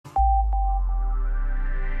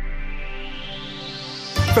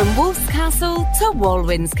From Wolf's Castle to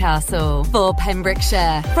Walwyn's Castle. For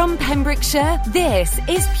Pembrokeshire. From Pembrokeshire, this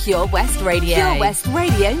is Pure West Radio. Pure West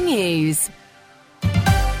Radio News.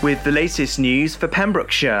 With the latest news for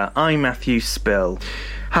Pembrokeshire, I'm Matthew Spill.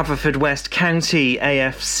 Haverfordwest County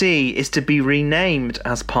AFC is to be renamed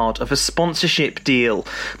as part of a sponsorship deal.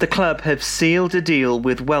 The club have sealed a deal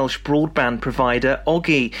with Welsh broadband provider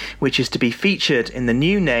Oggy, which is to be featured in the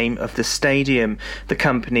new name of the stadium. The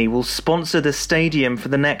company will sponsor the stadium for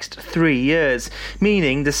the next 3 years,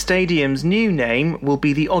 meaning the stadium's new name will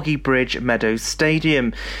be the Oggy Bridge Meadows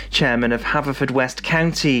Stadium. Chairman of Haverfordwest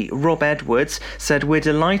County, Rob Edwards, said we're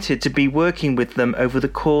delighted to be working with them over the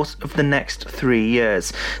course of the next 3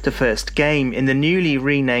 years. The first game in the newly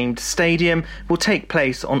renamed stadium will take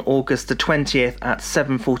place on August the 20th at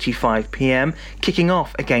 7:45 p.m, kicking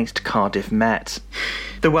off against Cardiff Met.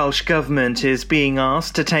 The Welsh Government is being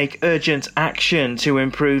asked to take urgent action to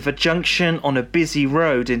improve a junction on a busy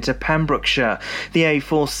road into Pembrokeshire. The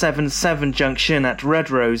A477 junction at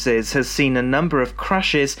Red Roses has seen a number of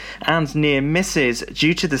crashes and near misses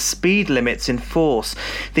due to the speed limits in force.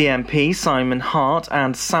 The MP, Simon Hart,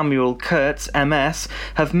 and Samuel Kurtz, MS,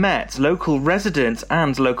 have met local residents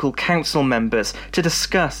and local council members to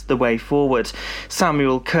discuss the way forward.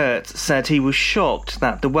 Samuel Kurtz said he was shocked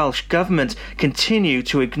that the Welsh Government continue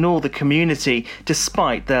to ignore the community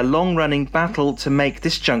despite their long-running battle to make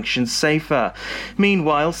this junction safer.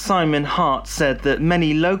 Meanwhile, Simon Hart said that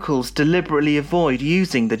many locals deliberately avoid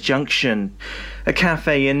using the junction. A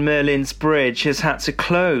cafe in Merlin's Bridge has had to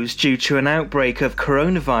close due to an outbreak of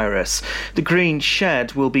coronavirus. The Green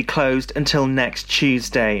Shed will be closed until next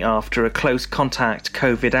Tuesday after a close contact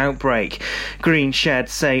COVID outbreak. Green Shed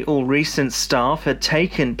say all recent staff had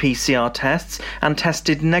taken PCR tests and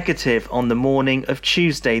tested negative on the morning of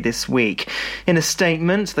Tuesday this week. In a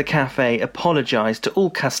statement, the cafe apologised to all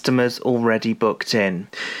customers already booked in.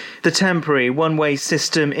 The temporary one-way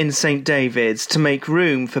system in St David's to make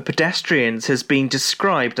room for pedestrians has been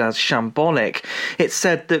described as shambolic. It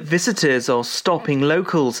said that visitors are stopping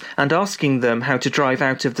locals and asking them how to drive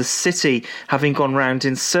out of the city, having gone round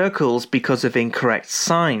in circles because of incorrect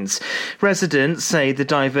signs. Residents say the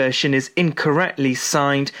diversion is incorrectly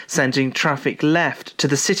signed, sending traffic left to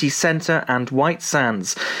the city centre and White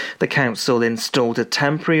Sands. The council installed a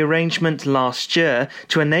temporary arrangement last year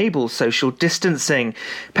to enable social distancing.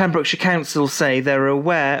 Pembrokeshire Council say they're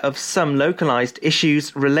aware of some localised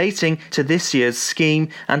issues relating to this year's scheme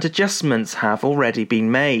and adjustments have already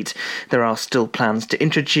been made. There are still plans to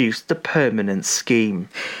introduce the permanent scheme.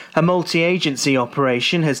 A multi-agency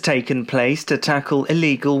operation has taken place to tackle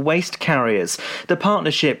illegal waste carriers. The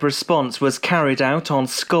partnership response was carried out on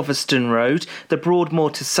Scoverston Road, the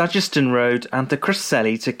Broadmoor to Sageston Road and the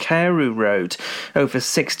Crosselly to Carew Road. Over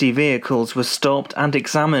 60 vehicles were stopped and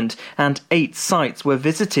examined and 8 sites were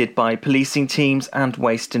visited by policing teams and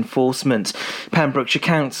waste enforcement. Pembrokeshire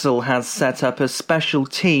Council has set up a special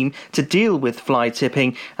team to deal with fly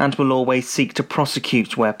tipping and will always seek to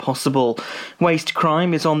prosecute where possible. Waste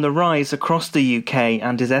crime is on the rise across the UK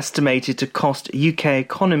and is estimated to cost UK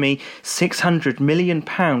economy £600 million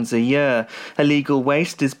a year. Illegal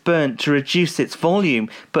waste is burnt to reduce its volume,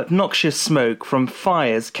 but noxious smoke from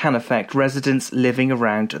fires can affect residents living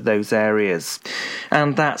around those areas.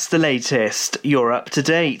 And that's the latest. You're up to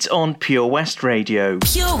date on Pure West Radio.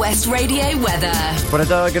 Pure West Radio weather.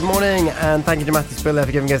 Good morning, and thank you to Matthew Spiller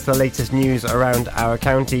for giving us the latest news around our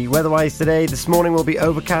county. Weather-wise today, this morning will be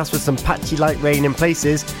overcast with some patchy light rain in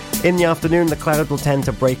places. In the afternoon, the cloud will tend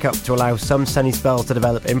to break up to allow some sunny spells to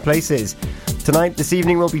develop in places. Tonight, this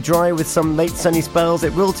evening will be dry with some late sunny spells.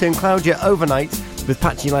 It will turn cloudier overnight with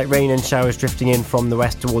patchy light rain and showers drifting in from the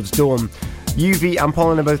west towards dawn. UV and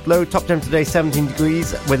pollen are both low. Top temperature today 17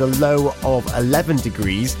 degrees with a low of 11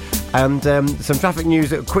 degrees. And some traffic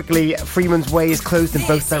news quickly. Freeman's Way is closed in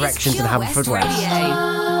both directions in Haverfordwest.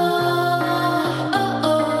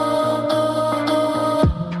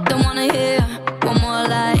 Don't wanna hear one more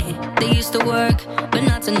lie. They used to work, but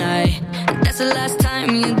not tonight. That's the last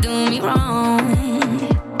time you do me wrong.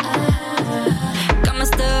 Got my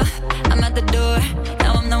stuff, I'm at the door.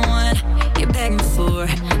 Now I'm the one you're begging for.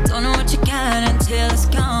 Don't know what you got until it's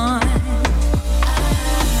gone.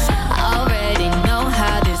 I already know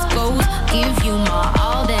how this goes. Give you my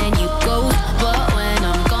all, then you go. But when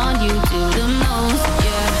I'm gone, you do the most,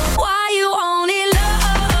 yeah.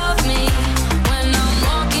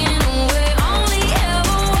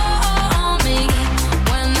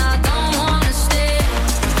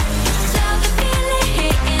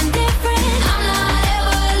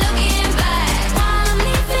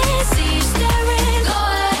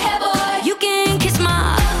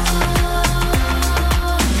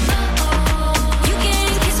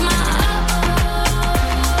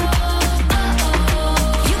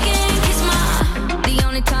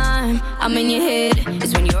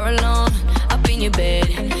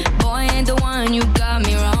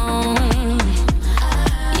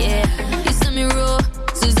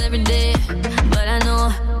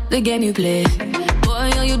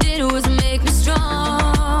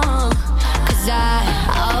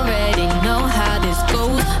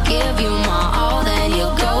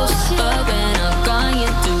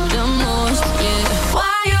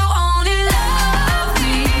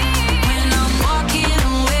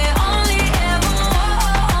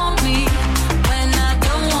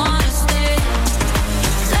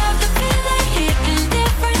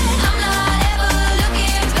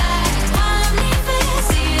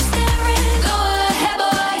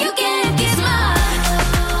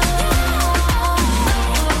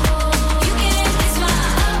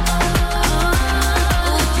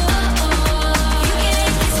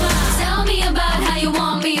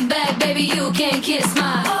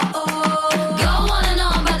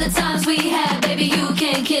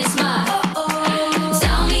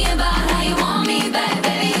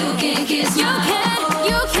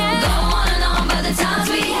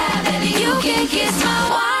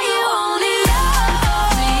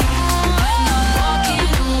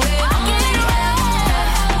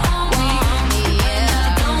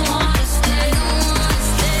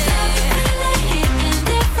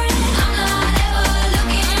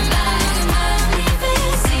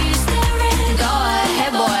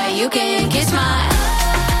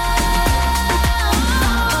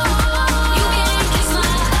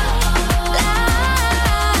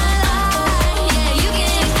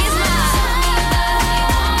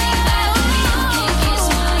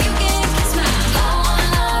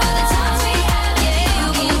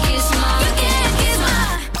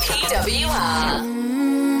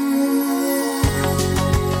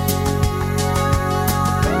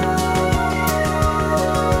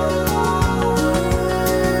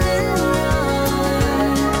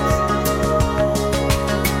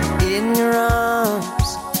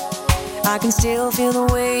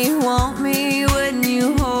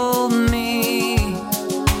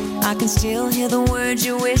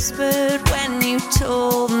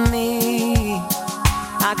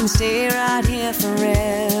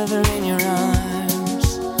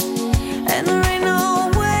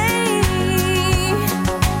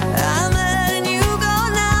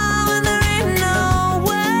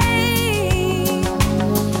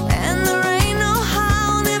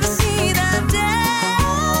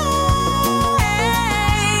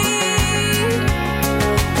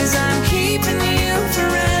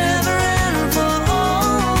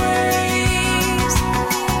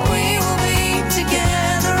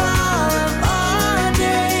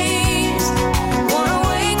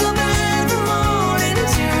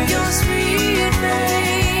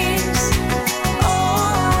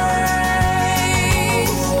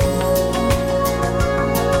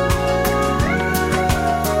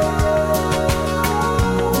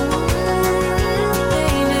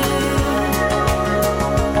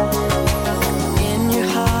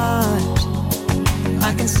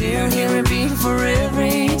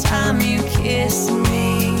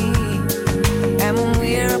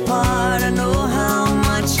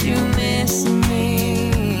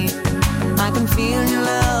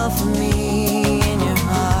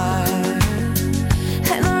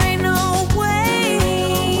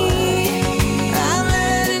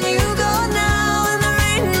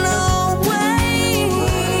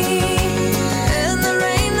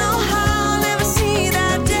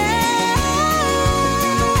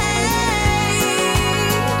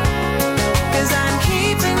 'Cause I'm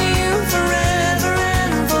keeping you forever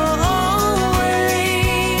and for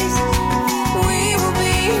always. We will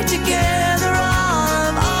be together all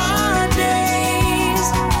of our days.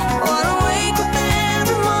 Wanna wake up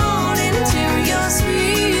every morning to your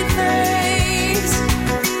sweet face.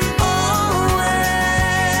 Always.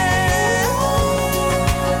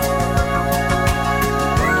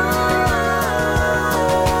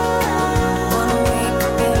 Wanna wake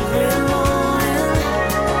up every morning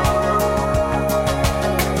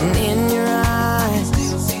and in your eyes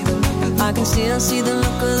I can still see the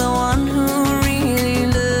look of the one who really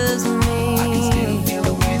loves me,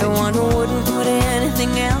 the one who wouldn't put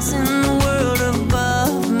anything else in the world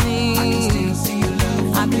above me.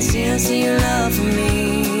 I can still see your love for me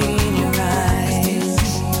in your eyes,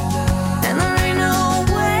 and there ain't no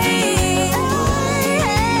way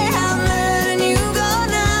I'm letting you go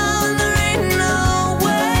now, and there ain't no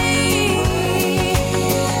way,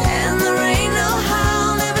 and there ain't no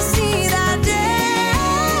how I'll ever see that day.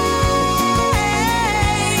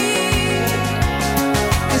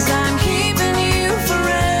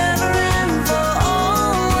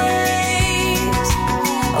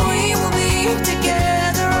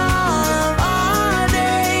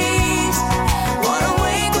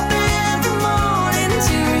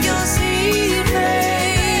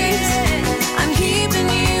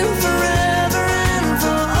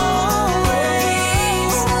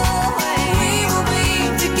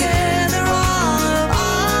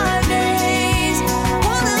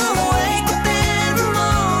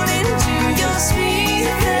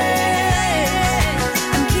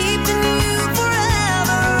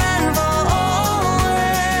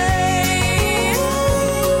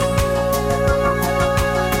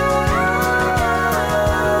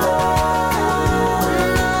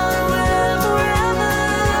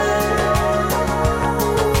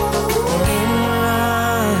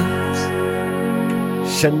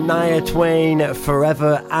 Shania Twain,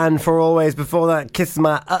 Forever and For Always. Before that, Kiss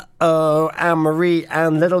My Anne-Marie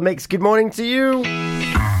and Little Mix. Good morning to you.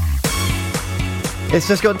 It's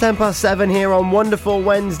just gone 7:10 here on wonderful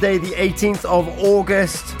Wednesday, the 18th of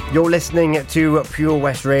August. You're listening to Pure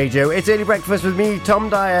West Radio. It's Early Breakfast with me,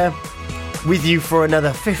 Tom Dyer, with you for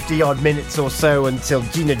another 50-odd minutes or so until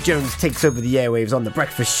Gina Jones takes over the airwaves on The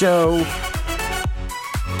Breakfast Show.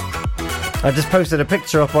 I just posted a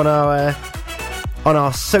picture up on our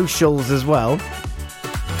socials as well.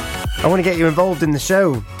 I want to get you involved in the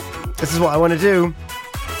show. This is what I want to do.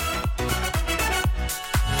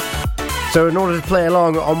 So in order to play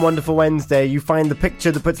along on Wonderful Wednesday, you find the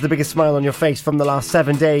picture that puts the biggest smile on your face from the last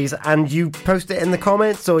 7 days and you post it in the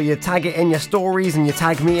comments, or you tag it in your stories and you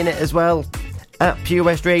tag me in it as well at Pure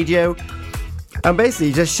West Radio, and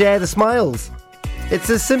basically just share the smiles.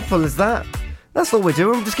 It's as simple as that. That's all we're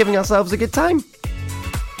doing. We're just giving ourselves a good time.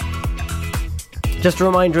 Just a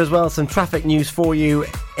reminder as well, some traffic news for you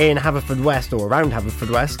in Haverfordwest, or around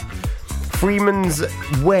Haverfordwest. Freeman's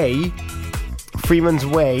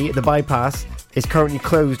Way, the bypass, is currently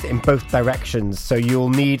closed in both directions, so you'll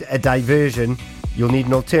need a diversion. You'll need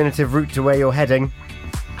an alternative route to where you're heading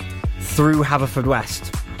through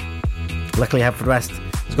Haverfordwest. Luckily, Haverfordwest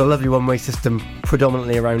has got a lovely one-way system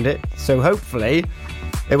predominantly around it, so hopefully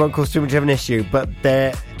it won't cause too much of an issue. But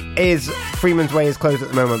Freeman's Way is closed at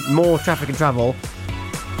the moment. More traffic and travel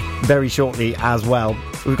very shortly as well.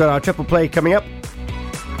 We've got our triple play coming up.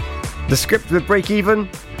 The Script with Break Even,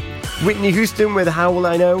 Whitney Houston with How Will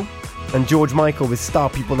I Know, and George Michael with Star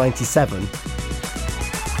People 97.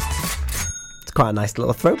 It's quite a nice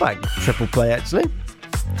little throwback triple play, actually.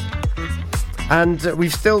 And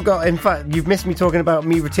we've still got, in fact, you've missed me talking about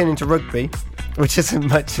me returning to rugby, which isn't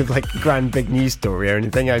much of like a grand big news story or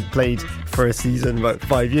anything. I played for a season about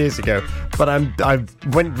 5 years ago, but I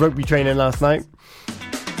went rugby training last night.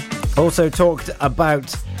 Also talked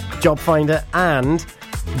about Job Finder and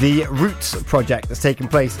the Roots project that's taking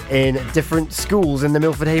place in different schools in the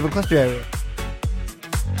Milford Haven cluster area.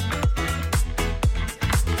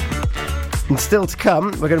 And still to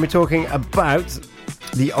come, we're going to be talking about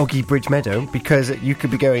the Oggy Bridge Meadow, because you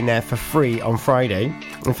could be going there for free on Friday.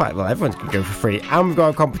 In fact, well, everyone's going to go for free. And we've got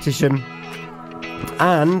a competition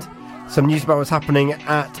and some news about what's happening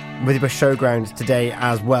at Withybush Showground today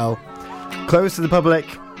as well. Closed to the public,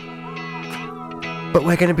 but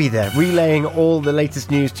we're going to be there, relaying all the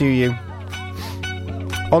latest news to you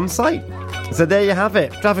on site. So there you have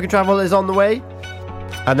it. Traffic and Travel is on the way.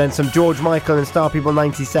 And then some George Michael and Star People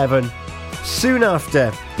 97 soon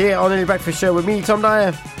after, here on Early Breakfast Show with me, Tom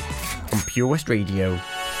Dyer, on Pure West Radio.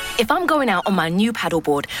 If I'm going out on my new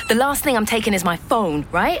paddleboard, the last thing I'm taking is my phone,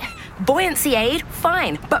 right? Buoyancy aid,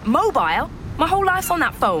 fine. But mobile? My whole life's on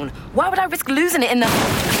that phone. Why would I risk losing it in the...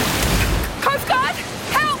 Coast Guard!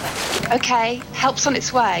 Help! Okay, help's on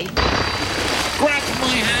its way. Grab my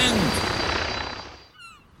hand!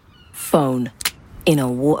 Phone. In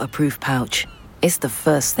a waterproof pouch. It's the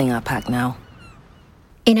first thing I pack now.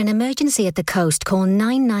 In an emergency at the coast, call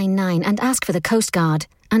 999 and ask for the Coast Guard.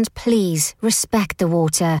 And please, respect the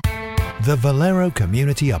water. The Valero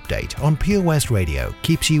Community Update on Pure West Radio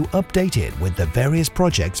keeps you updated with the various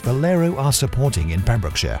projects Valero are supporting in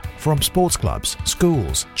Pembrokeshire, from sports clubs,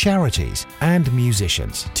 schools, charities and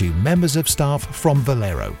musicians to members of staff from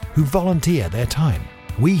Valero who volunteer their time.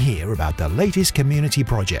 We hear about the latest community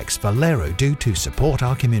projects Valero do to support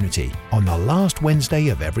our community on the last Wednesday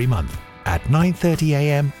of every month at 9:30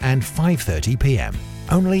 a.m. and 5:30 p.m.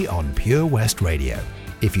 only on Pure West Radio.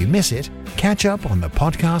 If you miss it, catch up on the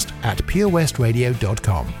podcast at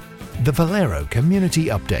purewestradio.com. The Valero Community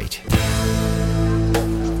Update.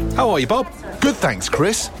 How are you, Bob? Good, thanks,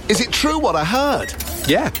 Chris. Is it true what I heard?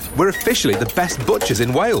 Yeah, we're officially the best butchers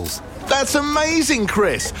in Wales. That's amazing,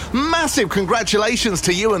 Chris. Massive congratulations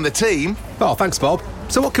to you and the team. Oh, thanks, Bob.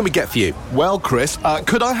 So what can we get for you? Well, Chris,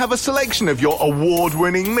 could I have a selection of your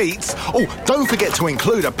award-winning meats? Oh, don't forget to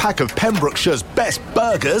include a pack of Pembrokeshire's best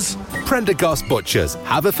burgers. Prendergast Butchers,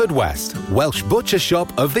 Haverfordwest, Welsh Butcher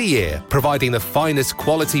Shop of the Year, providing the finest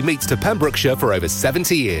quality meats to Pembrokeshire for over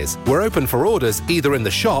 70 years. We're open for orders either in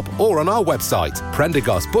the shop or on our website,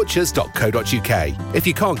 prendergastbutchers.co.uk. If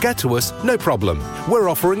you can't get to us, no problem. We're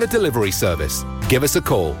offering a delivery service. Give us a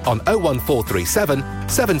call on 01437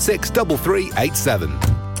 763387.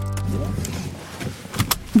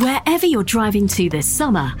 Wherever you're driving to this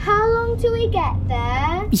summer, how long till we get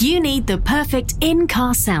there? You need the perfect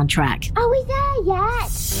in-car soundtrack. Are we there yet?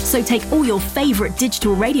 So take all your favourite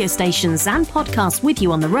digital radio stations and podcasts with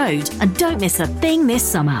you on the road and don't miss a thing this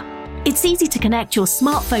summer. It's easy to connect your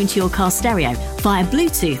smartphone to your car stereo via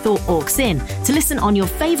Bluetooth or aux in to listen on your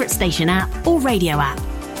favourite station app or radio app.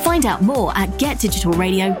 Find out more at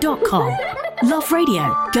getdigitalradio.com. Love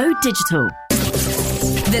radio. Go digital.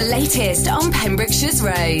 The latest on Pembrokeshire's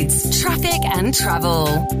roads, traffic and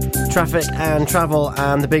travel. Traffic and travel,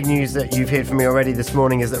 and the big news that you've heard from me already this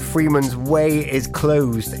morning is that Freeman's Way is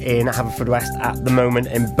closed in Haverfordwest at the moment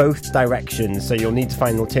in both directions, so you'll need to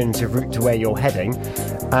find an alternative route to where you're heading.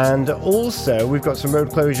 And also, we've got some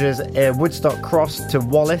road closures, Woodstock Cross to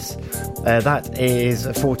Wallace, that is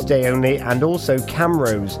for today only, and also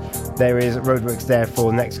Camrose. There is roadworks there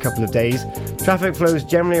for the next couple of days. Traffic flows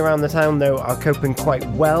generally around the town, though, are coping quite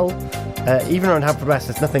well. Even around Haverfordwest,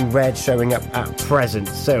 there's nothing red showing up at present,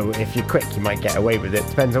 so if you're quick, you might get away with it.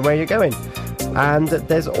 Depends on where you're going. And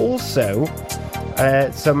there's also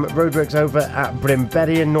some roadworks over at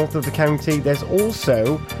Brimberian, north of the county. There's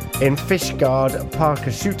also in Fishguard,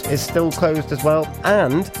 Parker Shoot is still closed as well.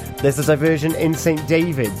 And there's a diversion in St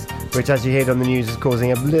David's, which, as you heard on the news, is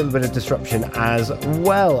causing a little bit of disruption as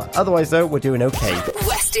well. Otherwise, though, we're doing okay.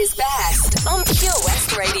 West is best on Pure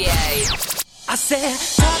West Radio. I said,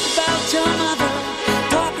 talk about your mother,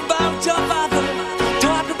 talk about your father,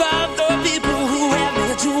 talk about the people who have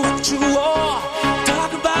made you what you are.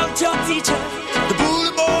 Talk about your teacher, the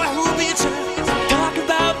bully boy who beat you. Talk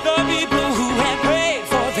about the people who have prayed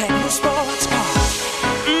for that new sports car.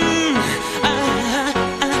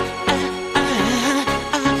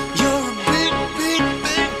 You're a big, big,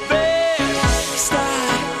 big, big star.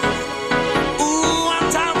 Ooh, I'm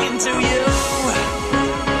talking to you.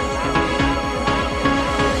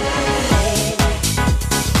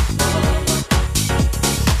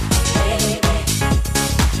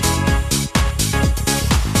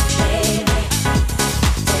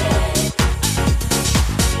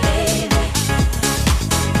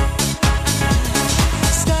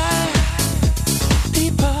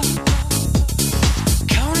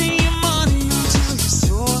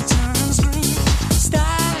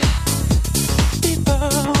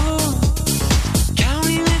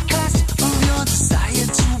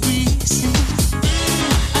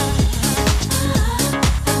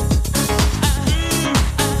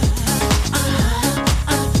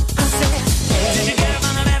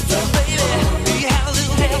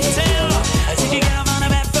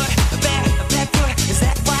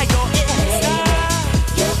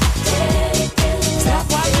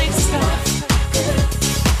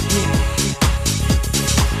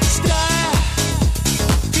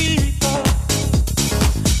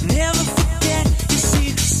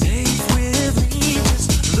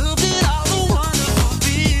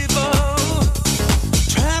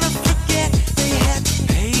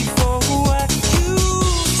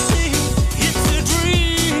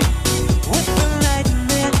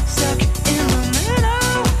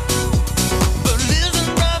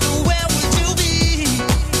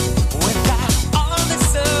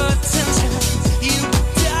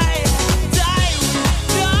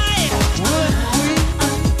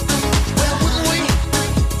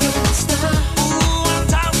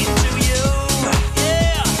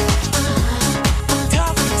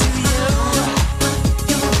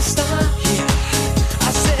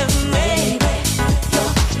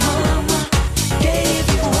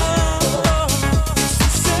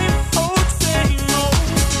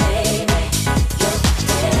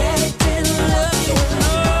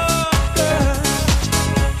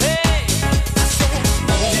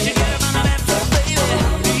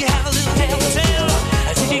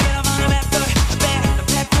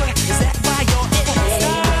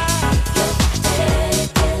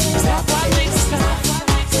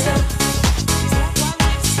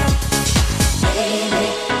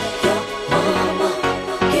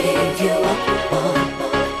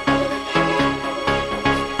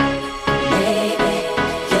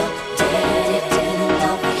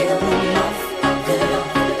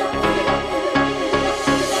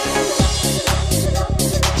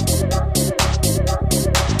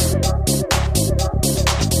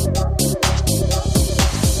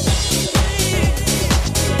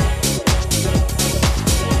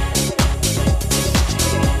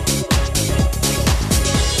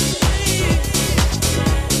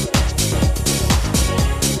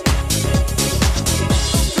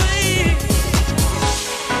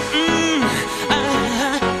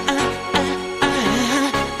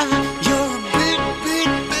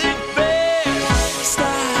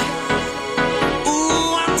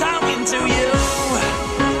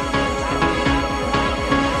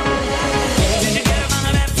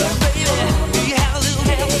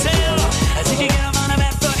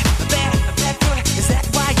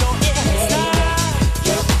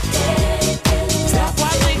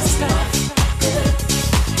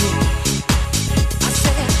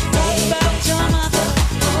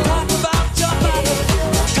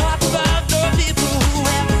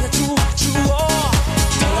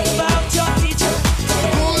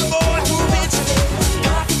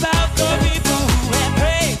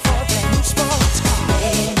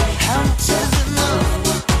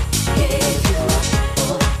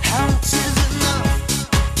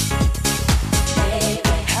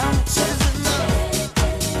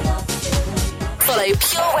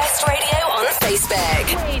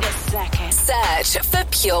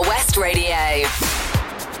 Pure West Radio.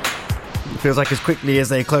 Feels like as quickly as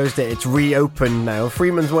they closed it, it's reopened now.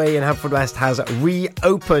 Freeman's Way in Haverfordwest has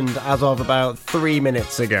reopened as of about 3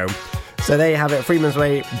 minutes ago. So there you have it, Freeman's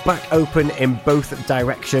Way back open in both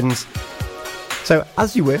directions. So,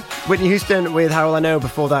 as you were, Whitney Houston with How Will I Know.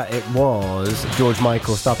 Before that, it was George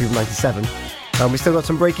Michael, Star People 97. And we still got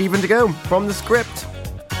some break even to go from the script.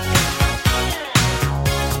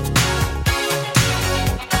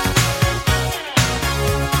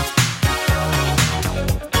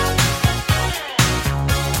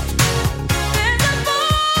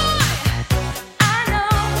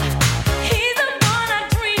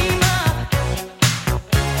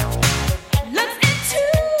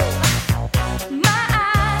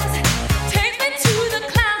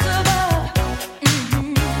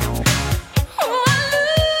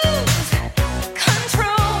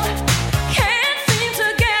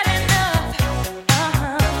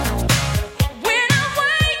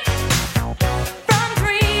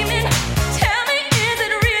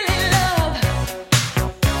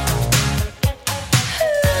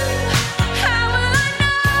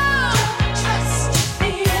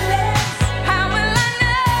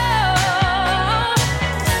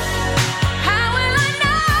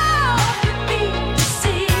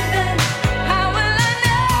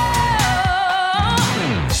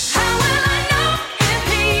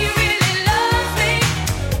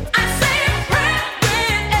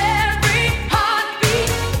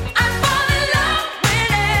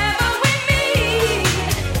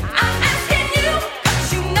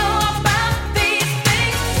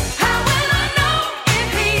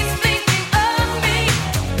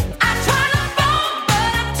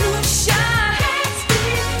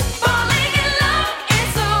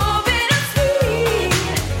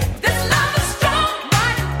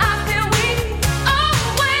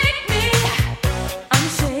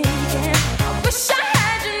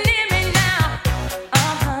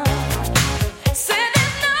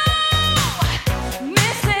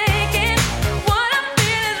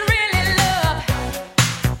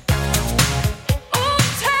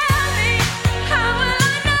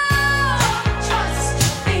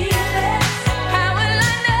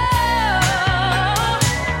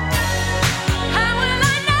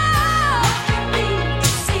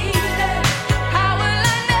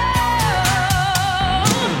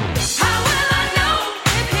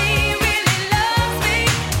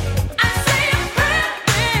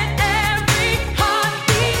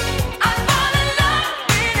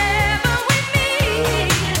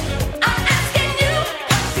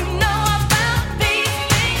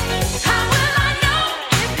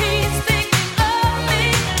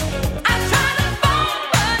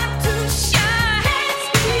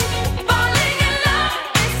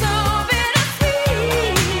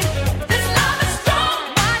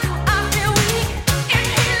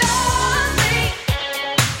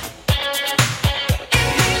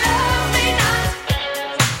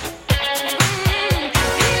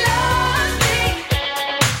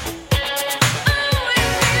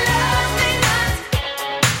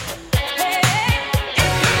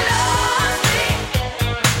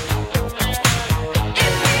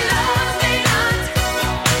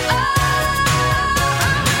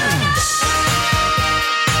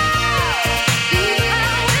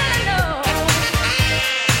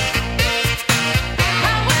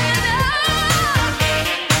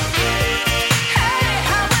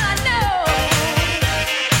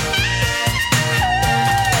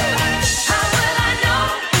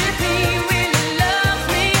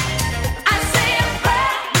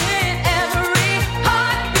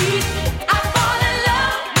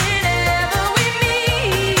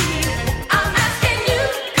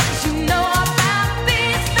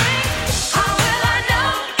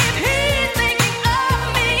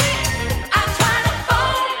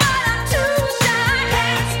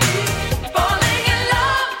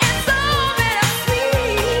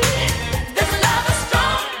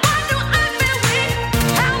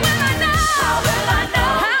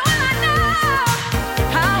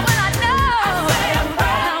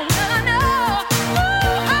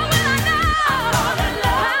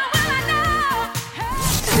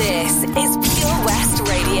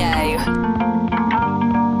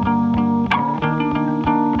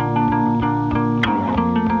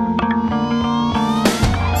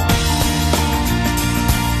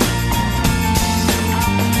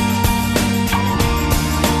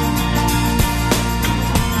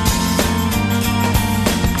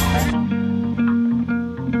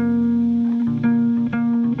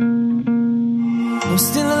 I'm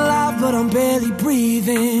still alive, but I'm barely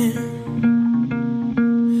breathing.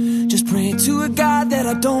 Just praying to a God that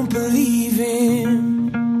I don't believe in.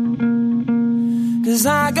 'Cause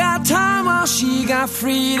I got time while she got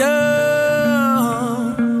freedom.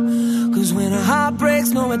 'Cause when a heart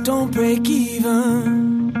breaks, no, it don't break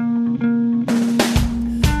even.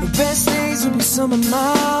 The best days will be some of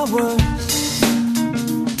my worst.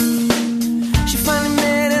 She finally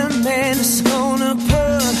met a man that's gonna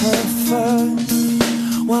put her first.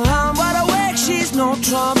 While I'm wide awake, she's no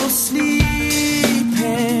trouble sleeping.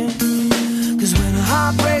 'Cause when a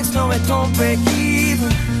heart breaks, no, it don't break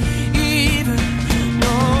even.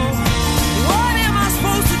 No. What am I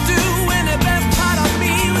supposed to do when the best part of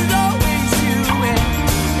me was always you? And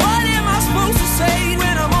what am I supposed to say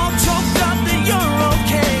when I'm all choked up that you're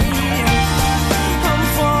okay? I'm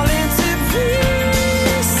falling to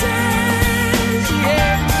pieces,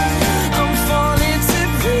 yeah. I'm falling to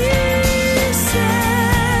pieces.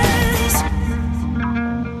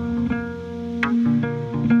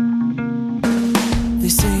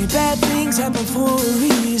 They say bad things happen for a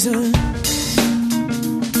reason.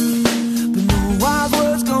 Wild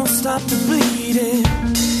words gon' stop the bleeding.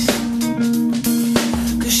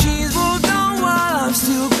 'Cause she's moved on while I'm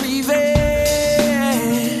still grieving.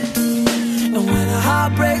 And when a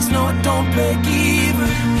heart breaks, no, it don't break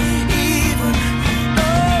even.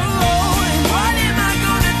 Oh, and what am I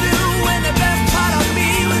gonna do when the best part of me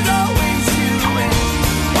was always you? And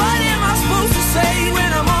what am I supposed to say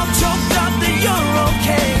when I'm all choked up that you're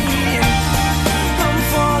okay? I'm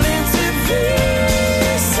falling to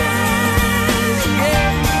pieces.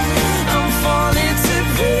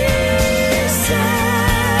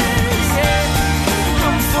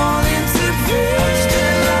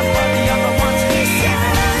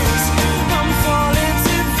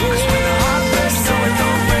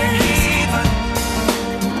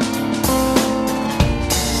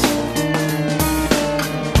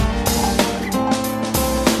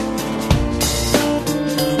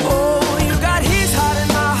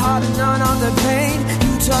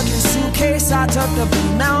 I took the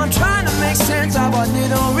beat. Now I'm trying to make sense of what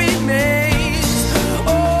little remains.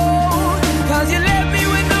 Oh, 'cause you left me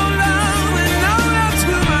with no love and no love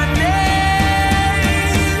to my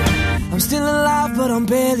name. I'm still alive, but I'm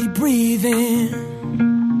barely breathing.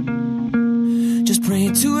 Just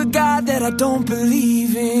praying to a God that I don't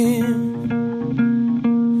believe in.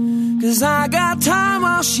 'Cause I got time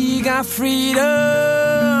while she got freedom.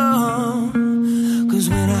 'Cause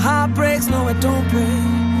when a heart breaks, no, it don't break.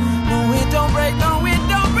 No, it don't break, no, it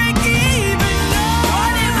don't break even. No.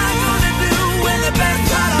 What am I gonna do when the best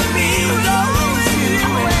part of me was always you?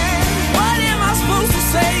 What am I supposed to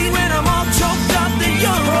say when I'm all choked up that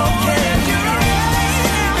you're okay?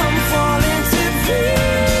 I'm falling to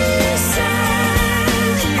pieces,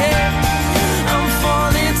 yeah. I'm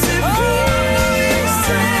falling to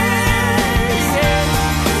pieces,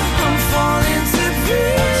 yeah. I'm falling to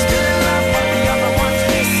pieces.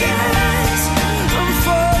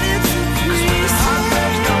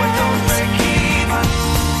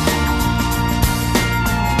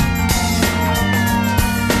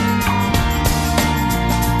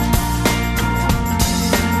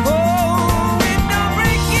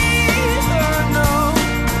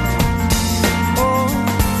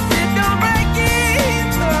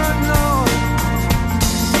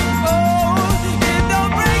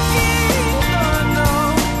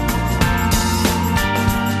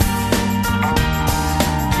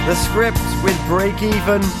 The Script with Break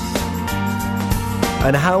Even.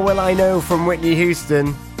 And How Will I Know from Whitney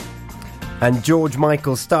Houston. And George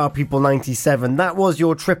Michael, Star People 97. That was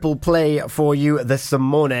your triple play for you this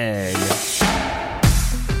morning.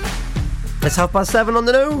 It's 7:30 on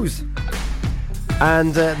the nose.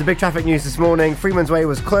 And the big traffic news this morning, Freeman's Way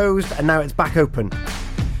was closed and now it's back open.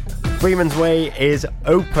 Freeman's Way is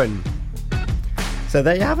open. So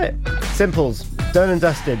there you have it. Simples. Done and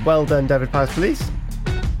dusted. Well done, David Powers Police.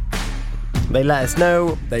 They let us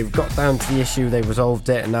know, they've got down to the issue, they've resolved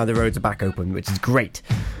it, and now the roads are back open, which is great.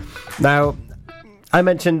 Now, I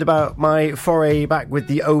mentioned about my foray back with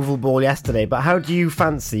the oval ball yesterday, but how do you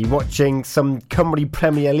fancy watching some Cymru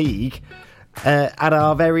Premier League at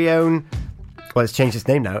our very own, well, it's changed its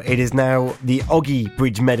name now, it is now the Oggy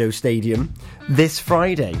Bridgemeadow Stadium, this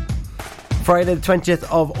Friday. Friday the 20th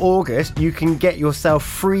of August, you can get yourself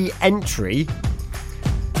free entry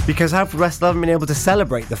because Haverford West haven't been able to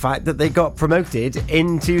celebrate the fact that they got promoted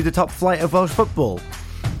into the top flight of Welsh football.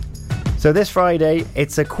 So this Friday,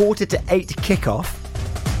 it's a 7:45 kickoff,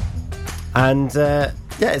 and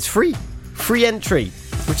it's free entry,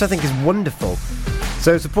 which I think is wonderful.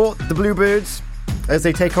 So support the Bluebirds as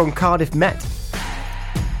they take on Cardiff Met.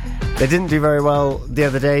 They didn't do very well the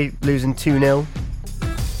other day, losing 2-0,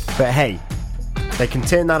 but hey, they can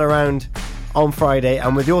turn that around on Friday,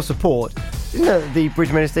 and with your support, you know, the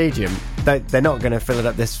Bridgemeadow Stadium They're not going to fill it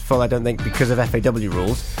up this full, I don't think, because of FAW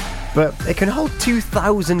rules. But it can hold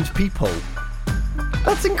 2,000 people.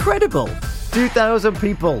 That's incredible. 2,000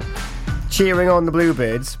 people cheering on the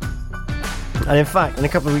Bluebirds. And in fact, in a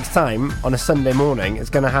couple of weeks' time, on a Sunday morning, it's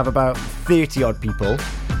going to have about 30-odd people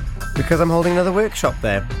because I'm holding another workshop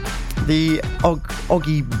there. The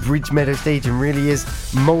Oggy Bridge Meadow Stadium really is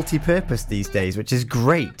multi-purpose these days, which is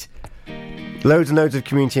great. Loads and loads of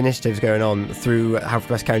community initiatives going on through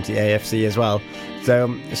Haverfordwest County AFC as well.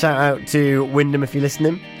 So shout out to Wyndham if you're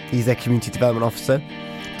listening. He's their community development officer,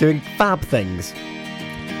 doing fab things.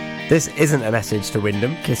 This isn't a message to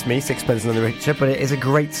Wyndham, Kiss Me, Sixpence None the Richer, but it is a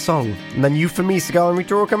great song. And then You For Me, Cigar and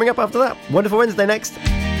Rita coming up after that. Wonderful Wednesday next.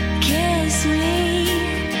 Kiss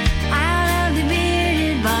me out of the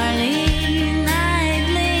bearded barley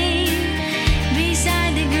nightly,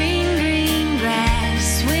 beside the green, green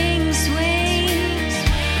grass. Swing, swing,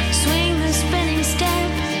 swing the spinning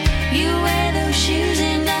step. You wear those shoes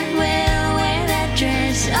and I will wear that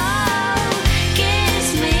dress. Oh,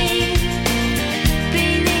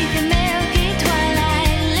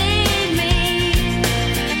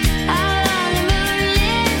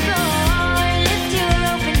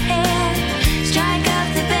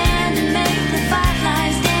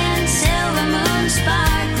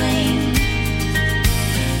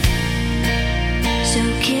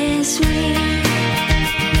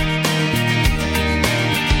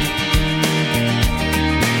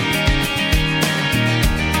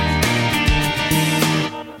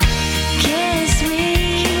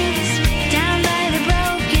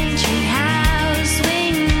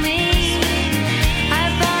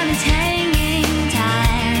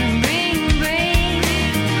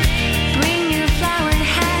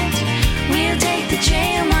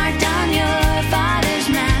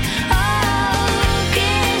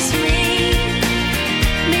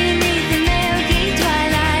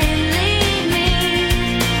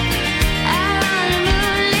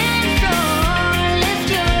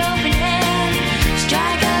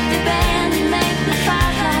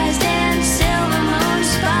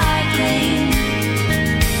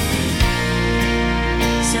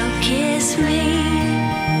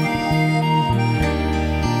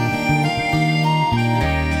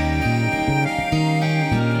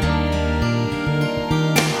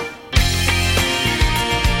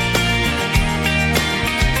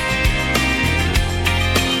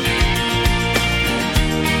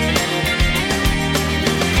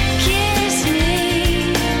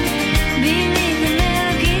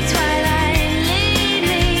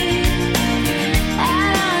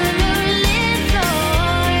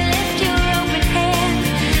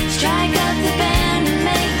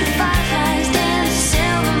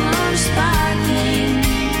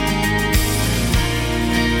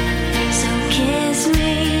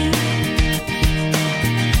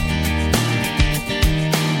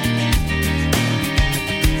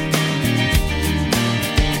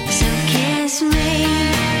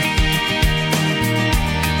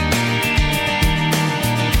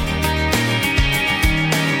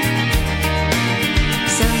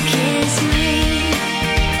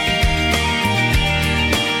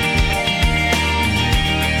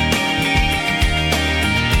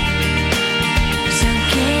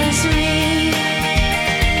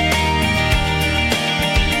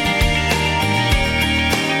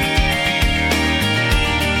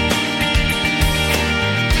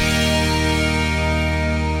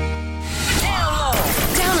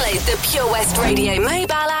 Radio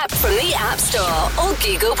mobile app from the App Store or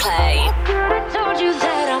Google Play. I told you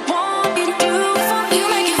that I want you to do. You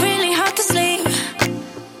make it really hard to sleep.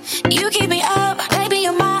 You keep me up, baby,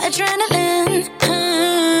 you're my adrenaline.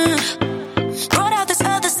 Brought out this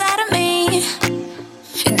other side of me.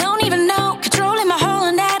 You don't even know, controlling my whole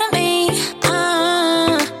anatomy.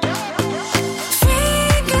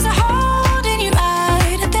 Fingers are holding you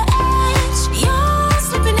right at the edge. You're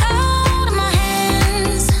slipping out of my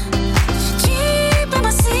hands. Keeping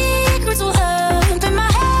my secrets all up in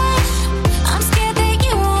my head. I'm scared that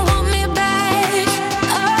you won't want me back.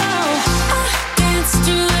 Oh, I dance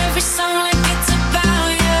to every song like it's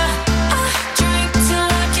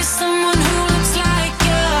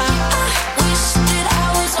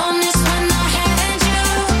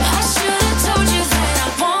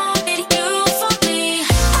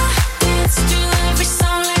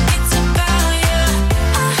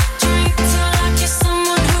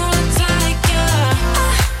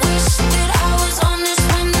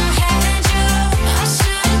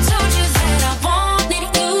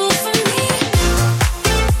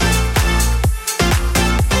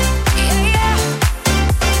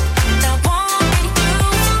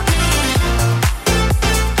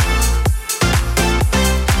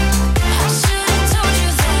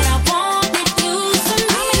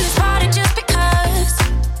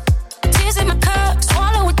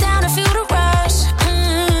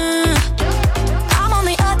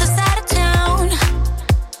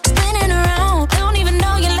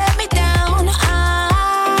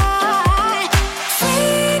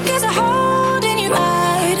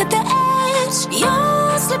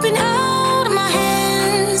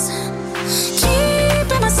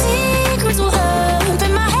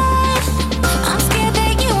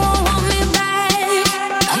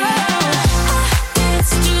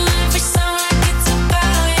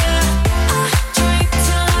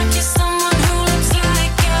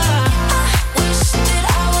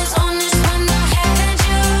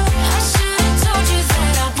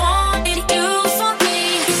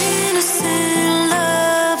innocent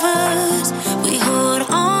lovers, we hold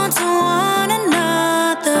on to one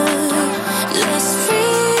another. Let's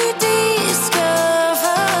rediscover.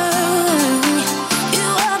 You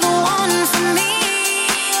are the one for me.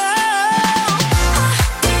 Oh, I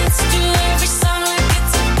dance to every song like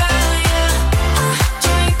it's about you. I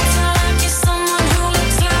drink till I kiss someone who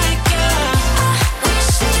looks like you. I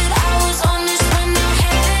wish that I was honest when I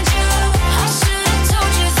had you. I should have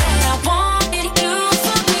told you that I wanted you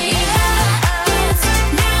for me. Dance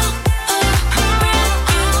now around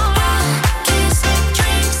you. Kiss,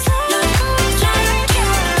 drinks, look like you.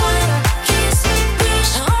 One kiss,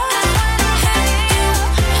 wish I had you.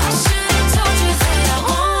 I should have told you that I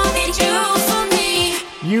wanted you for me.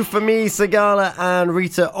 You For Me, Sigala and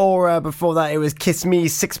Rita Ora. Before that, it was Kiss Me,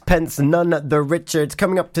 Sixpence None the Richer. It's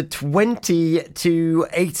coming up to 20 to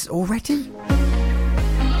 8 already.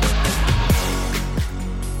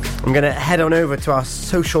 I'm going to head on over to our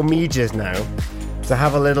social medias now to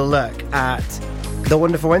have a little look at the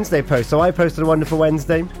Wonderful Wednesday post. So I posted a Wonderful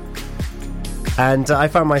Wednesday, and I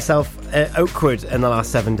found myself at Oakwood in the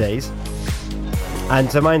last 7 days. And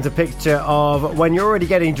so mine's a picture of when you're already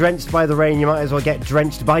getting drenched by the rain, you might as well get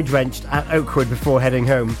drenched by drenched at Oakwood before heading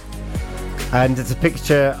home. And it's a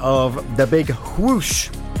picture of the big whoosh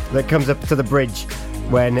that comes up to the bridge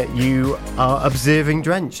when you are observing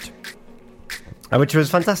drenched. Which was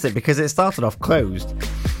fantastic because it started off closed.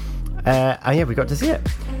 And yeah, we got to see it.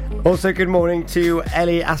 Also, good morning to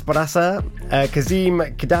Ellie Asparasa, Kazim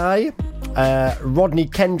Kadai, Rodney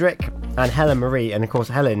Kendrick, and Helen Marie. And of course,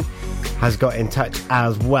 Helen has got in touch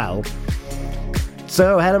as well.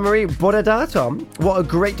 So, Helen Marie, Buddha Tom, what a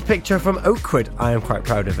great picture from Oakwood. I am quite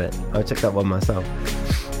proud of it. I took that one myself.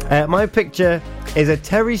 My picture is a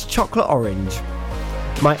Terry's chocolate orange.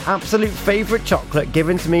 My absolute favourite chocolate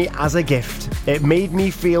given to me as a gift. It made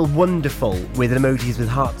me feel wonderful with emojis with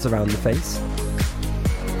hearts around the face.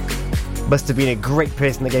 Must have been a great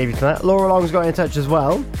person that gave you to that. Laura Long's got in touch as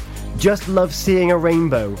well. Just love seeing a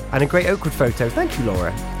rainbow and a great Oakwood photo. Thank you,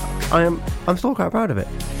 Laura. I'm still quite proud of it.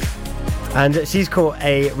 And she's caught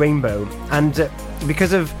a rainbow, and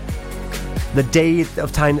because of the day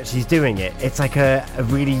of time that she's doing it, it's like a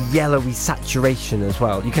really yellowy saturation as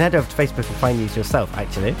well. You can head over to Facebook and find these yourself,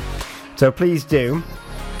 actually. So please do.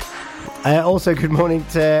 Also, good morning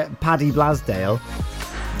to Paddy Blasdale.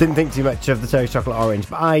 Didn't think too much of the Terry's chocolate orange,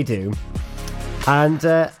 but I do. And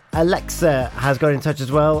Alexa has got in touch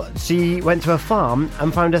as well. She went to a farm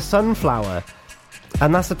and found a sunflower.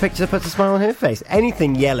 And that's the picture that puts a smile on her face.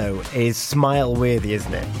 Anything yellow is smile-worthy,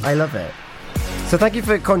 isn't it? I love it. So thank you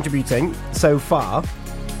for contributing so far.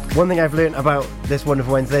 One thing I've learned about this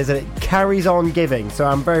Wonderful Wednesday is that it carries on giving. So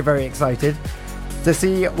I'm very, very excited to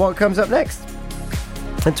see what comes up next.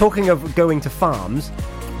 And talking of going to farms,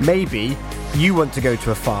 maybe you want to go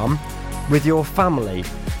to a farm with your family.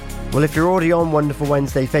 Well, if you're already on Wonderful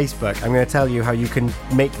Wednesday Facebook, I'm going to tell you how you can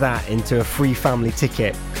make that into a free family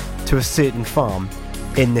ticket to a certain farm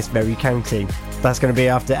in this very county. That's going to be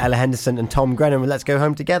after Ella Henderson and Tom Grennan with Let's Go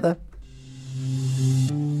Home Together.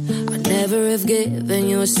 I never have given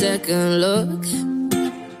you a second look,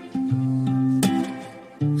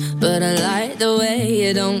 but I like the way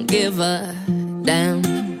you don't give a damn.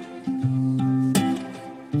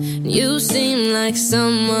 You seem like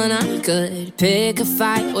someone I could pick a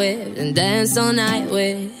fight with and dance all night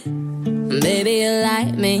with. Baby, you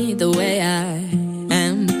like me the way I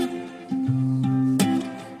am.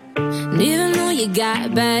 And even though you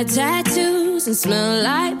got bad tattoos and smell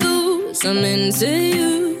like booze, I'm into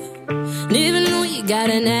you. And even though you got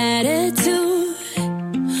an attitude,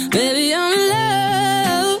 baby, I'm in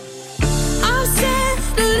love. I've said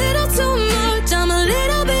a little too much, I'm a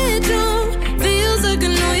little bit drunk. Feels like I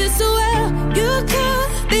know you so well. You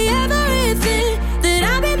could be everything that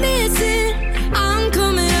I've been missing. I'm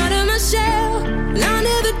coming out of my shell, and I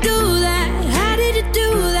never do that. How did you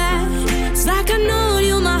do that? It's like I know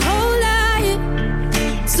you my whole life.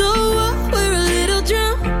 So what? We're a little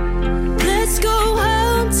drunk. Let's go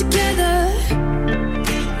home together.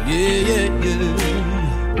 Yeah.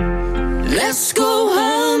 Let's go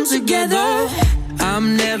home together.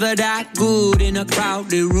 I'm never that good in a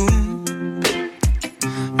crowded room.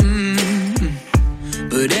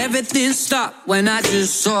 But everything stopped when I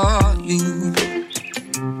just saw you.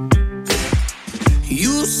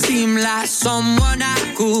 You seem like someone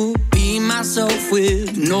I could be myself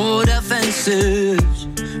with, no defenses.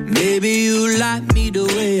 Maybe you like me the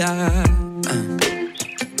way I am.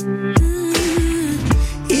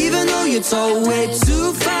 Even though you talk way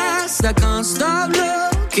too fast, I can't stop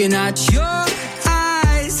looking at your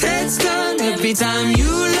eyes. Head's done every time you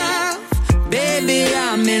laugh. Baby,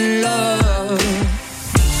 I'm in love.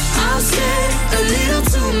 I've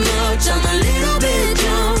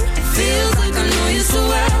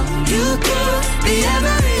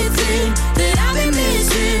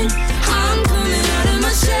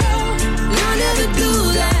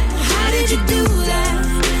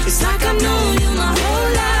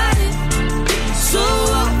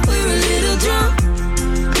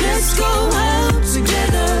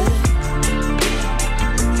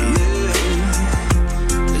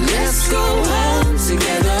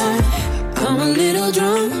I'm a little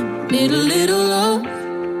drunk, need a little love.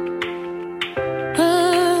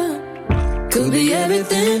 Could be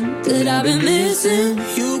everything that I've been missing.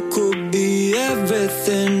 You could be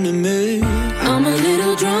everything to me. I'm a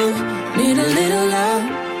little drunk, need a little love.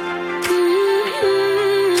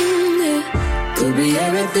 Yeah. Could be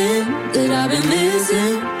everything that I've been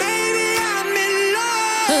missing. Baby, I'm in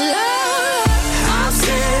love. I've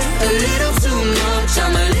said a little too much.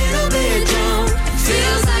 I'm a little bit drunk.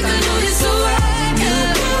 Feels like I know this so well. You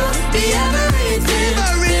could be everything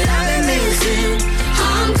that I've been missing.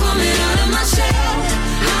 I'm coming out of my shell.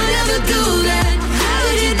 I'll never do that. How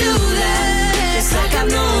did you do that? It's like I've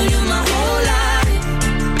known you my whole life.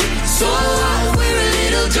 So what? We're a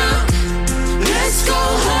little drunk. Let's go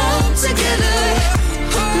home together.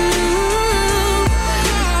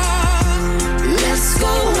 Let's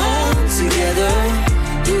go home together.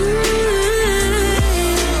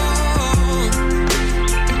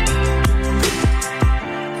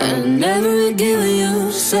 I never give you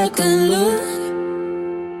a second look,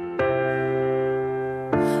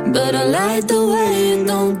 but I like the way you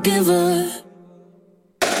don't give up.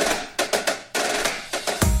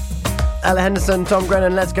 Ella Henderson, Tom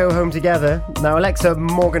Grennan, Let's Go Home Together. Now, Alexa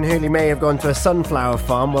Morgan Hurley may have gone to a sunflower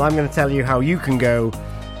farm. Well, I'm going to tell you how you can go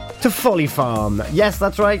to Folly Farm. Yes,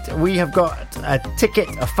 that's right. We have got a ticket,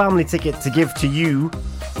 a family ticket to give to you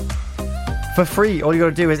for free. All you got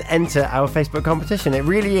to do is enter our Facebook competition. It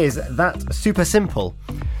really is that super simple.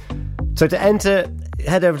 So to enter,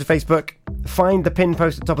 head over to Facebook, find the pinned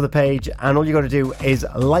post at the top of the page, and all you got to do is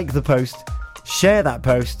like the post, share that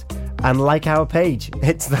post, and like our page.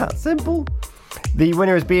 It's that simple. The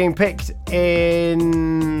winner is being picked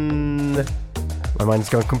in... My mind's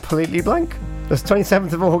gone completely blank. That's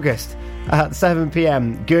 27th of August at 7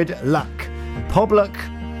 p.m. Good luck. Pobluck.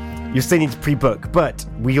 You still need to pre-book, but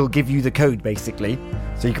we'll give you the code, basically,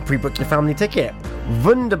 so you can pre-book your family ticket.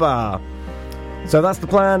 Wunderbar. So that's the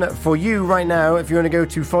plan for you right now. If you want to go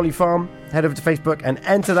to Folly Farm, head over to Facebook and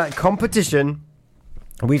enter that competition.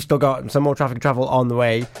 We've still got some more Traffic Travel on the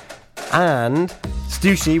way. And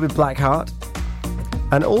Stushy with Blackheart.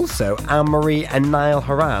 And also Anne-Marie and Niall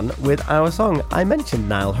Horan with our song. I mentioned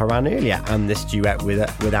Niall Horan earlier and this duet with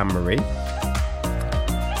Anne-Marie.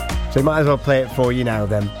 So we might as well play it for you now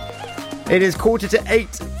then. It is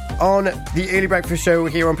 7:45 on the Early Breakfast Show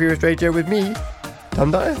here on Pure West Radio with me,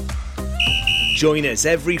 Tom Dyer. Join us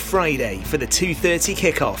every Friday for the 2:30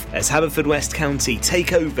 kickoff as Haverfordwest County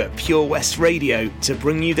take over Pure West Radio to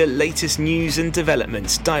bring you the latest news and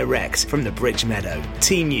developments direct from the Bridge Meadow.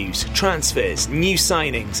 Team news, transfers, new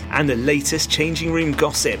signings and the latest changing room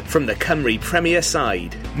gossip from the Cymru Premier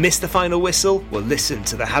side. Miss the final whistle? Well, listen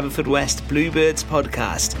to the Haverfordwest Bluebirds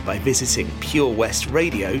podcast by visiting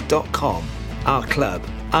purewestradio.com. Our club,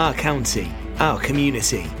 our county, our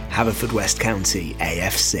community. Haverfordwest County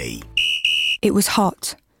AFC. It was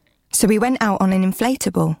hot, so we went out on an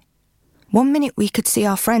inflatable. 1 minute we could see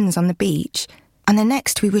our friends on the beach, and the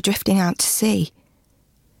next we were drifting out to sea.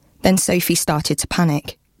 Then Sophie started to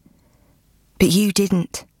panic. But you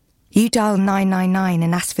didn't. You dialed 999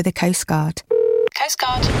 and asked for the Coast Guard. Coast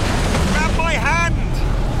Guard. Grab my hand!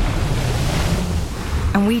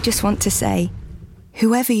 And we just want to say,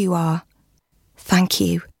 whoever you are, thank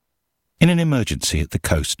you. In an emergency at the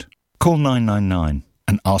coast, call 999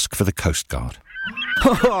 and ask for the Coast Guard.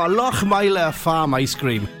 Oh, Lochmeyler Farm Ice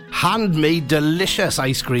Cream. Handmade delicious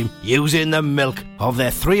ice cream using the milk of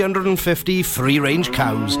their 350 free-range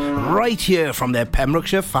cows right here from their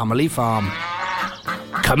Pembrokeshire family farm.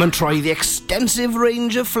 Come and try the extensive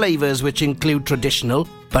range of flavours which include traditional,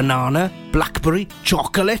 banana, blackberry,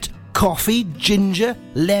 chocolate, coffee, ginger,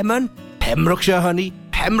 lemon, Pembrokeshire honey,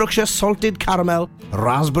 Pembrokeshire salted caramel,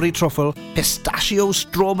 raspberry truffle, pistachio,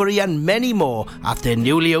 strawberry and many more at their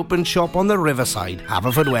newly opened shop on the Riverside,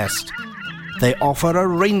 Haverfordwest. They offer a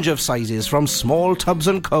range of sizes from small tubs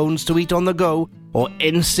and cones to eat on the go or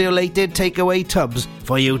insulated takeaway tubs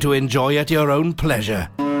for you to enjoy at your own pleasure.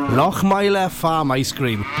 Lochmeyler Farm Ice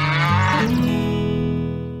Cream.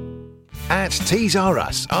 At Tees R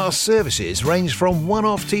Us, our services range from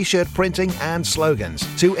one-off t-shirt printing and slogans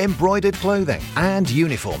to embroidered clothing and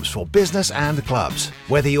uniforms for business and clubs.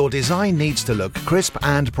 Whether your design needs to look crisp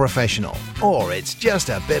and professional or it's just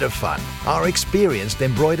a bit of fun, our experienced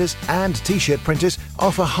embroiders and t-shirt printers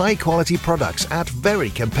offer high-quality products at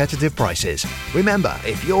very competitive prices. Remember,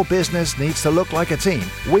 if your business needs to look like a team,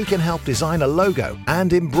 we can help design a logo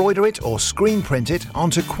and embroider it or screen print it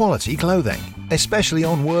onto quality clothing, especially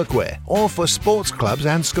on workwear or for sports clubs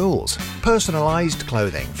and schools. Personalised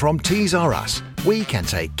clothing from Tees R Us. We can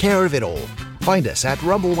take care of it all. Find us at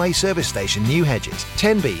Rumbleway Service Station, New Hedges,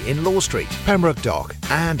 10B in Law Street, Pembroke Dock,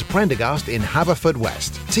 and Prendergast in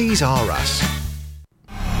Haverfordwest. T's are us.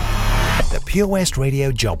 The Pure West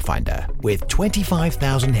Radio Job Finder, with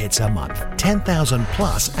 25,000 hits a month, 10,000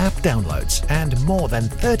 plus app downloads, and more than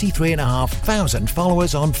 33,500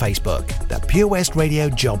 followers on Facebook. The Pure West Radio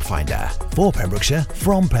Job Finder, for Pembrokeshire,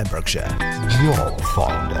 from Pembrokeshire. Job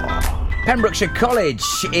Finder. Pembrokeshire College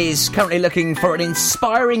is currently looking for an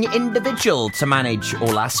inspiring individual to manage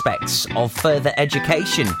all aspects of further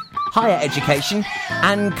education, higher education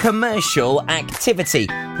and commercial activity,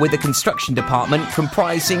 with a construction department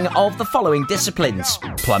comprising of the following disciplines: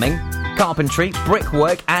 plumbing, carpentry,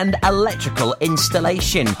 brickwork and electrical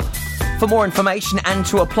installation. For more information and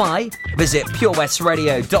to apply, visit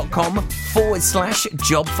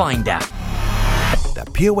purewestradio.com/job finder. The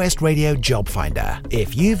Pure West Radio Job Finder.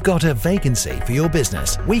 If you've got a vacancy for your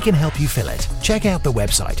business, we can help you fill it. Check out the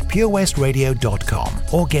website purewestradio.com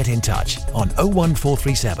or get in touch on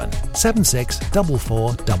 01437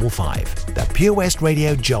 764455. The Pure West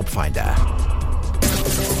Radio Job Finder.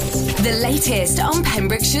 The latest on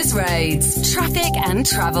Pembrokeshire's roads, traffic and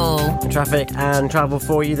travel. Traffic and travel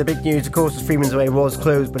for you. The big news, of course, was Freeman's Way was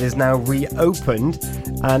closed but is now reopened.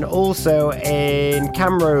 And also in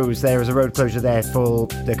Camrose, there is a road closure there for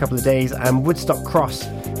a couple of days. And Woodstock Cross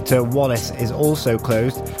to Wallace is also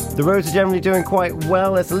closed. The roads are generally doing quite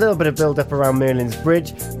well. There's a little bit of build-up around Merlin's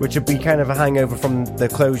Bridge, which would be kind of a hangover from the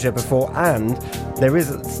closure before. And there is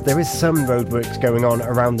some roadworks going on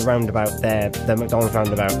around the roundabout there, the McDonald's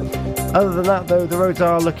roundabout. Other than that, though, the roads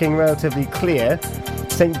are looking relatively clear.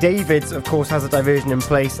 St David's, of course, has a diversion in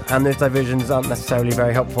place, and those diversions aren't necessarily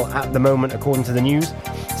very helpful at the moment, according to the news.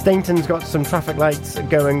 Stainton's got some traffic lights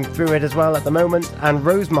going through it as well at the moment, and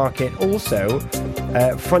Rosemarket also,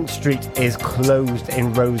 Front Street is closed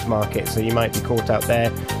in Rosemarket, so you might be caught out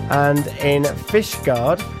there. And in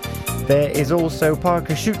Fishguard, there is also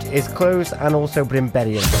Parker Shoot is closed, and also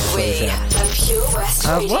Brimberry is closed. We are Pure West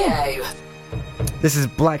Radio. Well. This is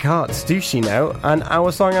Black Heart Stussy now, and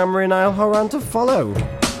our song Amber and I'll hold on to follow.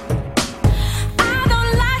 I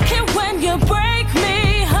don't like it when you break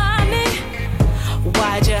me, honey.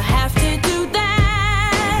 Why'd you have to do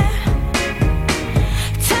that?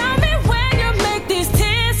 Tell me when you make these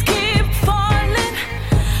tears keep falling.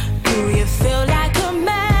 Do you feel like a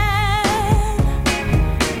man?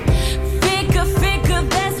 Figure,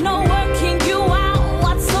 there's no working you out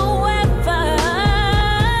whatsoever.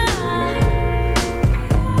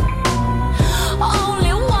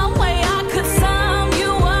 Only one way I could sum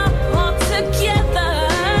you up.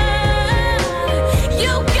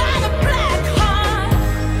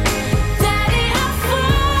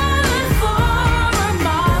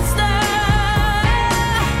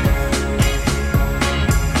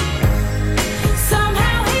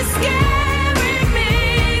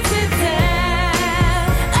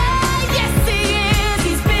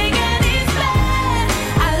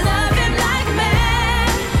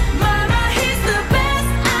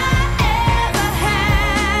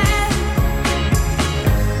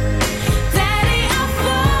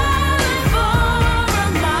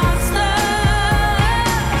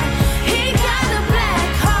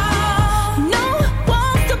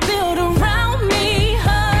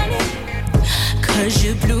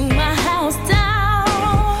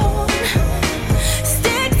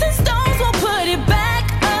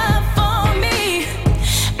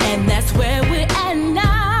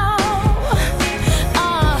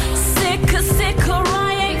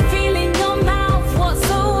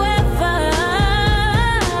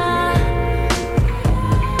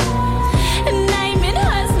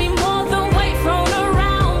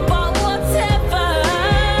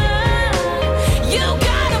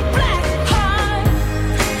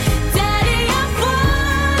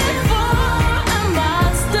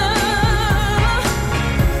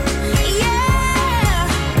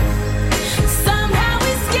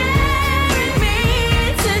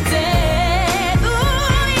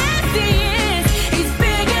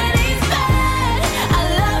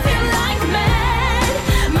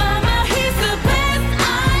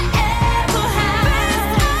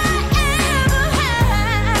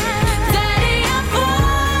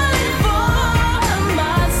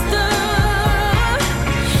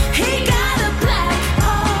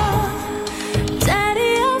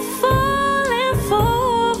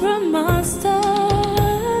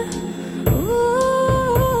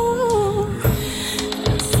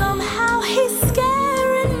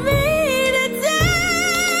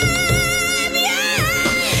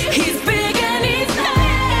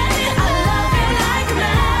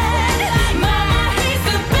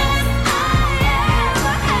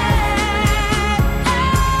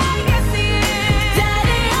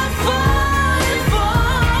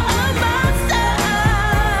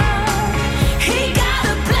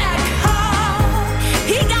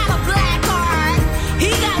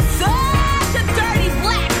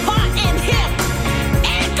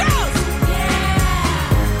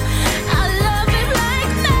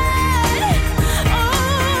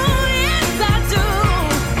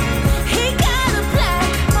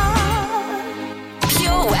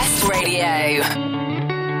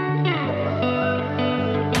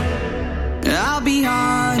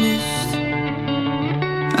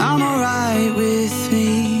 right with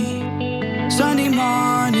me. Sunday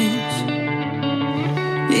mornings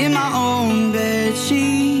in my own bed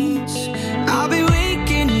sheets. I'll be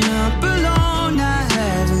waking up alone. I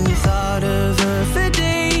haven't thought of her for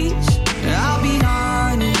days. I'll be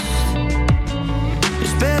honest,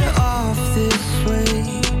 it's better off this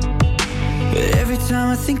way. But every time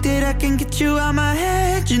I think that I can get you out my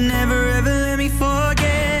head, you never ever let me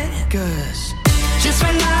forget. 'Cause just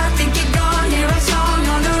when I think you're gone, hear a song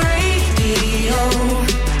on the radio.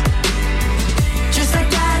 Just like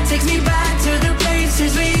that takes me back to the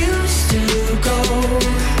places we used to go.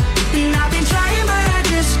 And I've been trying but I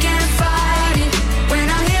just can't fight it. When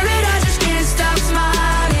I hear it I just can't stop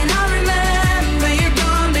smiling. I remember you're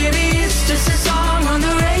gone, baby, it's just a song on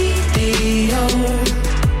the radio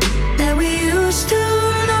that we used to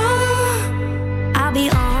know. I'll be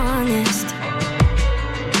honest,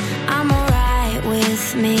 I'm alright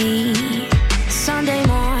with me. Sunday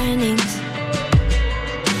mornings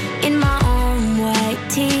in my own white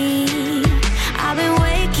tee. I've been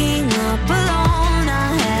waking up alone. I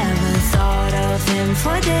haven't thought of him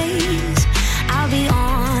for days. I'll be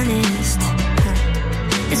honest,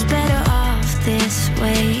 it's better off this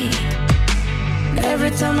way.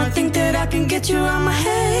 Every time I think that I can get you out my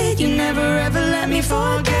head, you never ever let me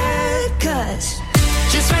forget. 'Cause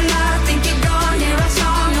just when I think you're gone, hear a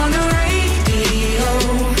song on the radio.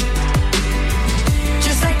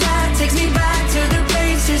 Just like that takes me back to the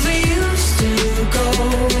places we used to go.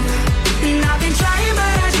 And I've been trying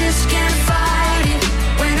but I just can't fight it.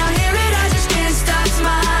 When I hear it I just can't stop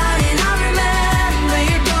smiling. I remember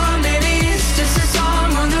you're gone, baby, it's just a song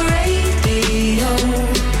on the radio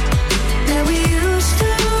that we used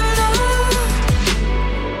to know.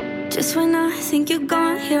 Just when I think you're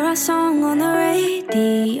gone, hear a song on the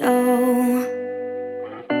radio.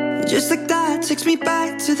 Just like that takes me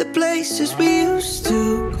back to the places we used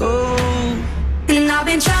to go. And I've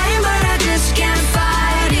been trying but I just can't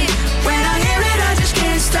fight it. When I hear it I just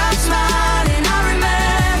can't stop smiling. I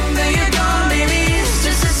remember you're gone, baby, it's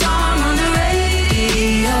just a song on the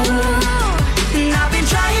radio. And I've been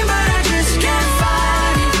trying but I just can't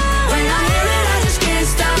fight it. When I hear it I just can't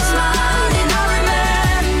stop smiling. I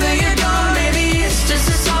remember you're gone, baby, it's just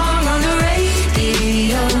a song on the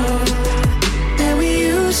radio that we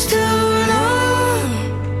used to know.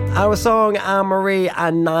 Our song, Anne-Marie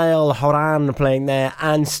and Niall Horan playing there,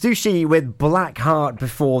 and Stussy with Black Heart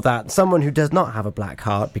before that. Someone who does not have a black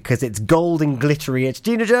heart because it's gold and glittery. It's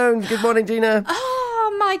Gina Jones. Good morning, Gina.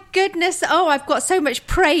 Oh, my goodness. Oh, I've got so much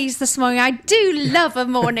praise this morning. I do love a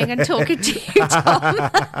morning and talking to you, Tom.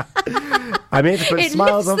 I'm here to put It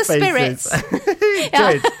smiles on lifts the faces. spirits.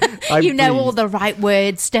 Good. You know all the right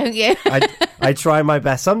words, don't you? I try my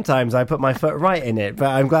best. Sometimes I put my foot right in it, but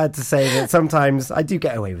I'm glad to say that sometimes I do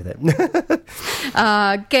get away with it.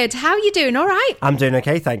 Good. How are you doing? All right? I'm doing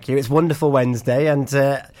okay, thank you. It's wonderful Wednesday, and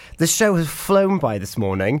the show has flown by this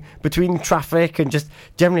morning between traffic and just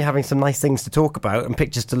generally having some nice things to talk about and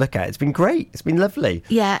pictures to look at. It's been great. It's been lovely.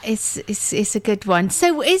 Yeah, it's a good one.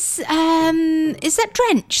 So is that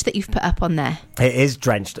Drench that you've put up on there? It is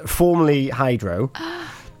Drenched, formerly Hydro.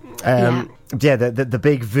 Yeah, the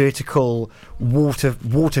big vertical water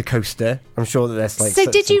coaster. I'm sure that there's like. So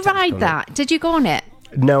did you ride that? Did you go on it?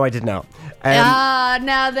 No, I did not.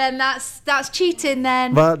 Now then, that's cheating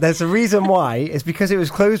then. Well, there's a reason why. It's because it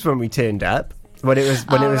was closed when we turned up. When it was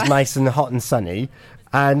Right. nice and hot and sunny.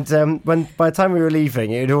 And when by the time we were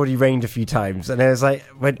leaving, it had already rained a few times, and it was like,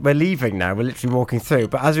 we're leaving now. We're literally walking through.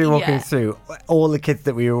 But as we were walking through, all the kids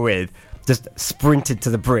that we were with just sprinted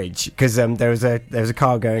to the bridge because there was a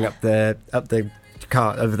car going up the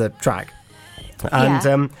car over the track,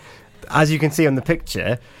 and as you can see on the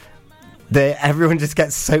picture, everyone just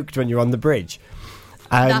gets soaked when you're on the bridge.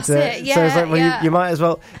 And That's it. Yeah, so it's like, well, yeah. you might as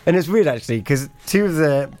well. And it's weird actually because two of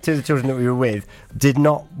the children that we were with did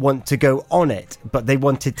not want to go on it, but they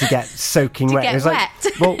wanted to get soaking wet. get It was wet.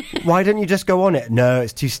 like, well, why don't you just go on it? No,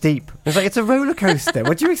 it's too steep. It's like, it's a roller coaster.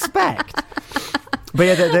 What do you expect? But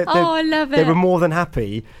yeah, I love they it. were more than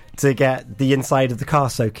happy to get the inside of the car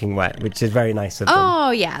soaking wet, which is very nice of them.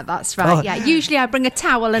 Oh, yeah, that's right. Oh. Yeah, usually I bring a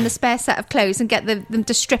towel and a spare set of clothes and get them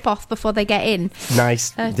to strip off before they get in.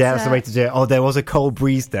 Nice. But, Yeah, that's the way to do it. Oh, there was a cold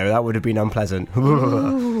breeze, though. That would have been unpleasant.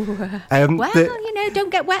 Don't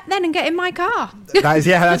get wet then and get in my car.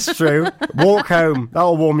 That's true. Walk home.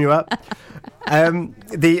 That'll warm you up.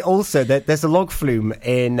 There's a log flume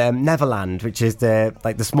in Neverland, which is the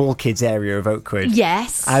small kids area of Oakwood.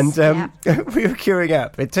 Yes. And we were queuing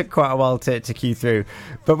up. It took quite a while to queue through,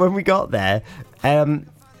 but when we got there, the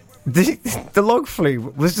log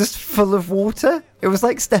flume was just full of water. It was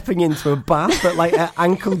like stepping into a bath, but like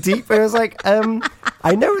ankle deep. It was like,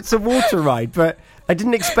 I know it's a water ride, but I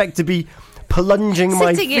didn't expect to be plunging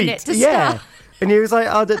my feet. Sitting in it to start. And he was like,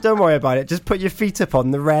 "Oh, don't worry about it. Just put your feet up on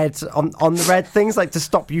the red things, like to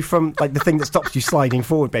stop you from like the thing that stops you sliding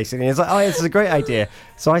forward, basically." And he was like, "Oh, this is a great idea."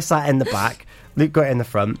 So I sat in the back. Luke got in the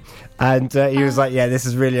front, and he was like, "Yeah, this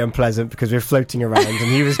is really unpleasant because we're floating around," and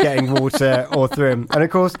he was getting water all through him. And of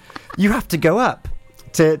course, you have to go up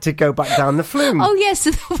to go back down the flume. Oh yes, so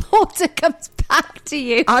the water comes back to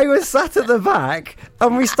you. I was sat at the back,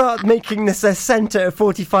 and we start making this ascent at a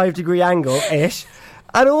 45-degree angle-ish.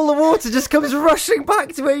 And all the water just comes rushing back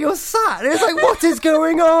to where you're sat. And it's like, what is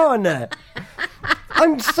going on?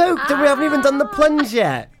 I'm soaked and we haven't even done the plunge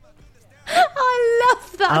yet. I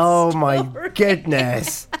love that Oh, story. my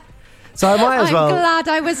goodness. So I might as well... I'm glad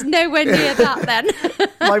I was nowhere near that then.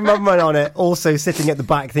 My mum went on it, also sitting at the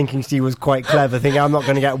back thinking she was quite clever, thinking I'm not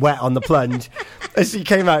going to get wet on the plunge. As she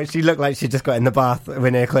came out, she looked like she just got in the bath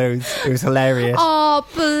in her clothes. It was hilarious. Oh,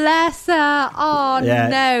 bless her. Oh, Yeah.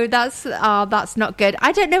 no, that's not good.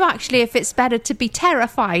 I don't know, actually, if it's better to be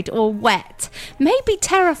terrified or wet. Maybe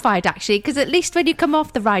terrified, actually, because at least when you come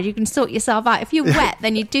off the ride, you can sort yourself out. If you're wet,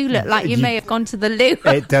 then you do look like you may have gone to the loo.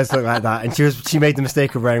 It does look like that. And she made the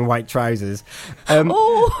mistake of wearing white trousers.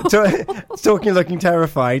 Talking of looking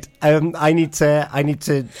terrified, I need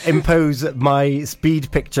to impose my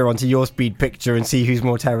speed picture onto your speed picture and see who's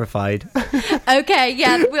more terrified. Okay,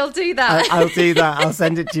 yeah, we'll do that. I'll do that. I'll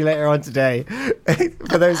send it to you later on today.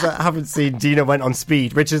 For those that haven't seen, Dina went on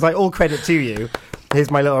speed, which is like all credit to you. Here's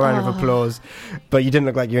my little round of applause. But you didn't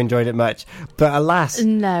look like you enjoyed it much. But alas,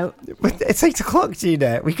 no. It's 8 o'clock,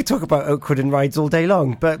 Gina. We could talk about Oakwood and rides all day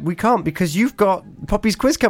long, but we can't because you've got Poppy's quiz coming